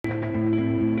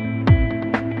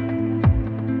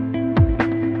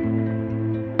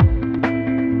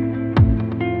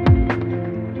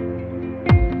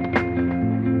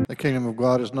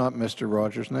God is not Mr.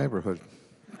 Rogers' Neighborhood.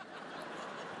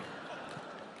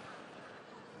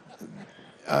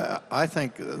 I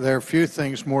think there are few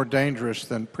things more dangerous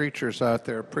than preachers out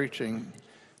there preaching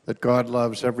that God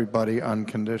loves everybody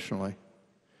unconditionally.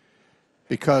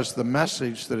 Because the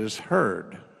message that is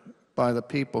heard by the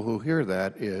people who hear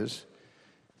that is,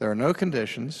 there are no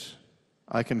conditions.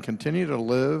 I can continue to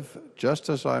live just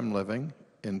as I'm living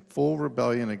in full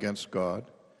rebellion against God.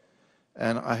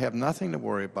 And I have nothing to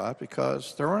worry about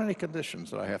because there aren't any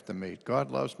conditions that I have to meet. God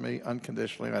loves me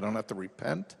unconditionally. I don't have to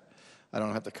repent. I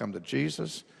don't have to come to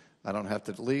Jesus. I don't have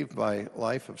to leave my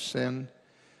life of sin.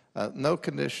 No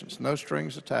conditions, no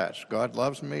strings attached. God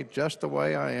loves me just the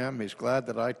way I am. He's glad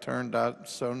that I turned out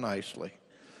so nicely,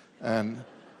 and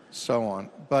so on.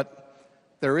 But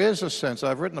there is a sense,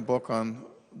 I've written a book on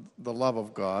the love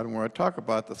of God, where I talk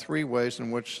about the three ways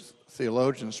in which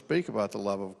theologians speak about the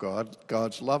love of God.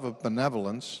 God's love of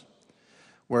benevolence,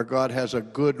 where God has a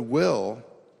good will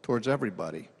towards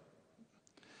everybody,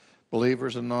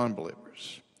 believers and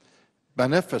non-believers.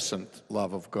 Beneficent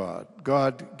love of God.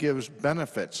 God gives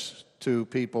benefits to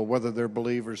people, whether they're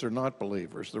believers or not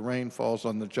believers. The rain falls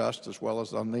on the just as well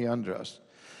as on the unjust.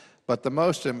 But the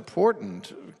most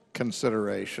important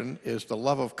consideration is the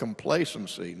love of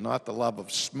complacency, not the love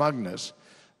of smugness,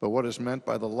 but what is meant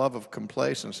by the love of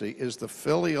complacency is the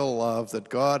filial love that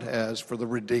God has for the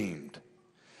redeemed.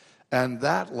 And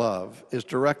that love is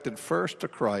directed first to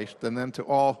Christ and then to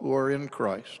all who are in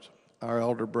Christ, our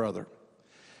elder brother.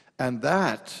 And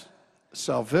that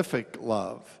salvific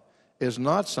love is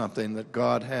not something that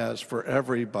God has for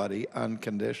everybody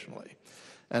unconditionally.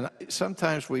 And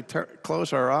sometimes we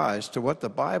close our eyes to what the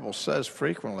Bible says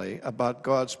frequently about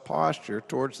God's posture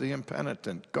towards the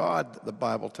impenitent. God, the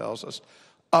Bible tells us,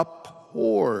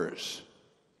 abhors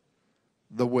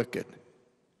the wicked.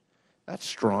 That's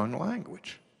strong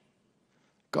language.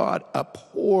 God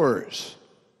abhors,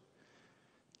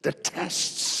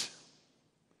 detests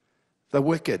the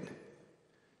wicked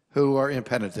who are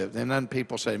impenitent. And then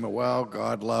people say, well,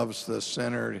 God loves the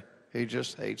sinner. He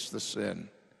just hates the sin.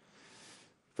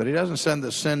 But he doesn't send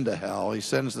the sin to hell. He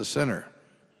sends the sinner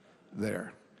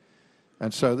there.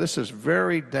 And so this is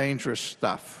very dangerous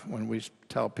stuff when we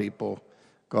tell people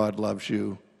God loves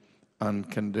you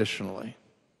unconditionally.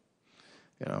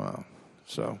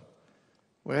 So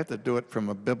we have to do it from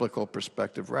a biblical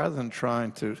perspective rather than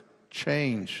trying to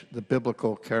change the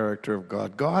biblical character of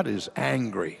God. God is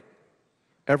angry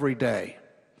every day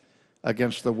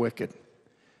against the wicked,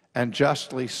 and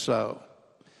justly so.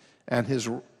 And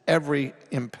every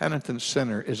impenitent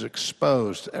sinner is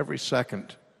exposed every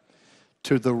second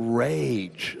to the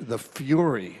rage, the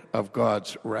fury of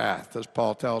God's wrath, as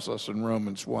Paul tells us in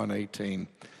Romans 1:18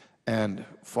 and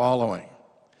following.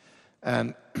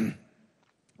 And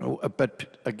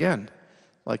but again,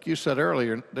 like you said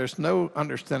earlier, there's no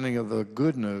understanding of the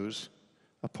good news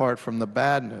apart from the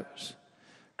bad news.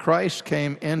 Christ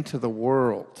came into the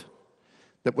world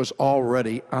that was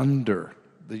already under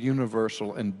the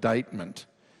universal indictment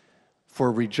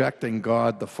for rejecting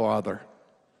God the Father,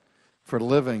 for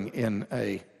living in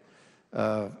a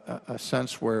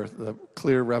sense where the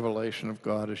clear revelation of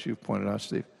God, as you pointed out,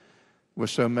 Steve, was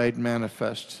so made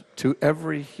manifest to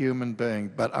every human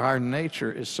being. But our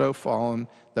nature is so fallen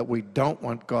that we don't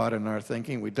want God in our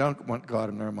thinking, we don't want God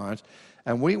in our minds,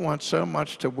 and we want so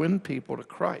much to win people to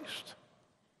Christ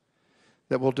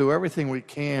that we'll do everything we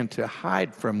can to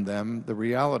hide from them the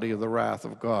reality of the wrath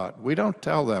of God. We don't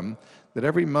tell them that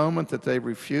every moment that they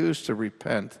refuse to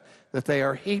repent, that they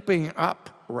are heaping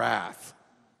up wrath,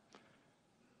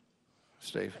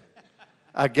 Steve,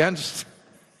 against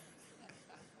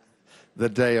the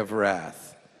day of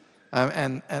wrath.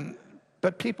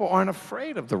 But people aren't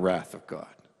afraid of the wrath of God.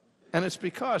 And it's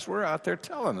because we're out there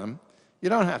telling them, you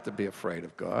don't have to be afraid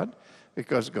of God,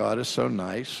 because God is so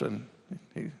nice, and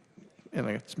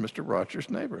it's Mr. Rogers'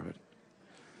 Neighborhood.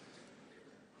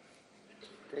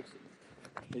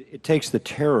 It takes the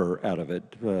terror out of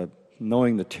it.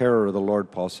 Knowing the terror of the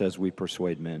Lord, Paul says, we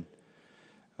persuade men.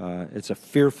 It's a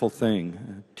fearful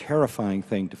thing, a terrifying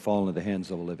thing to fall into the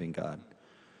hands of a living God.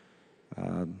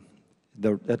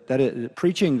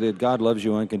 Preaching that God loves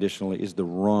you unconditionally is the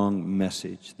wrong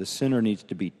message. The sinner needs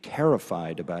to be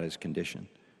terrified about his condition.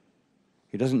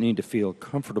 He doesn't need to feel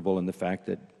comfortable in the fact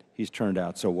that he's turned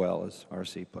out so well, as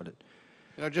R.C. put it.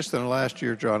 Just in the last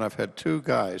year, John, I've had two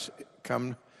guys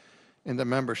come into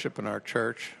membership in our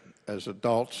church as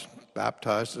adults,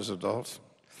 baptized as adults,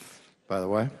 by the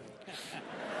way,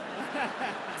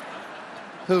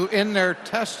 who in their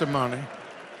testimony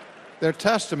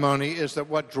is that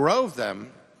what drove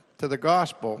them to the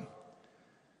gospel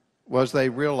was they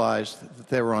realized that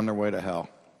they were on their way to hell.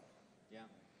 Yeah.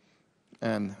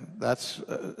 And that's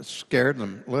scared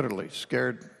them, literally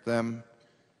scared them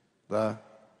the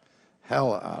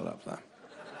hell out of them,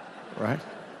 right?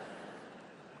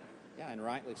 Yeah, and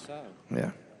rightly so.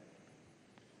 Yeah.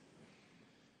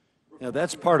 Now,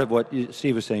 that's part of what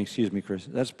Steve was saying. Excuse me, Chris.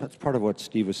 That's part of what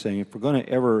Steve was saying. If we're going to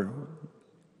ever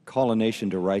call a nation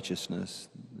to righteousness,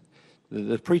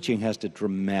 the preaching has to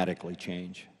dramatically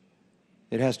change.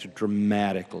 It has to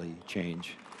dramatically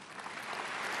change.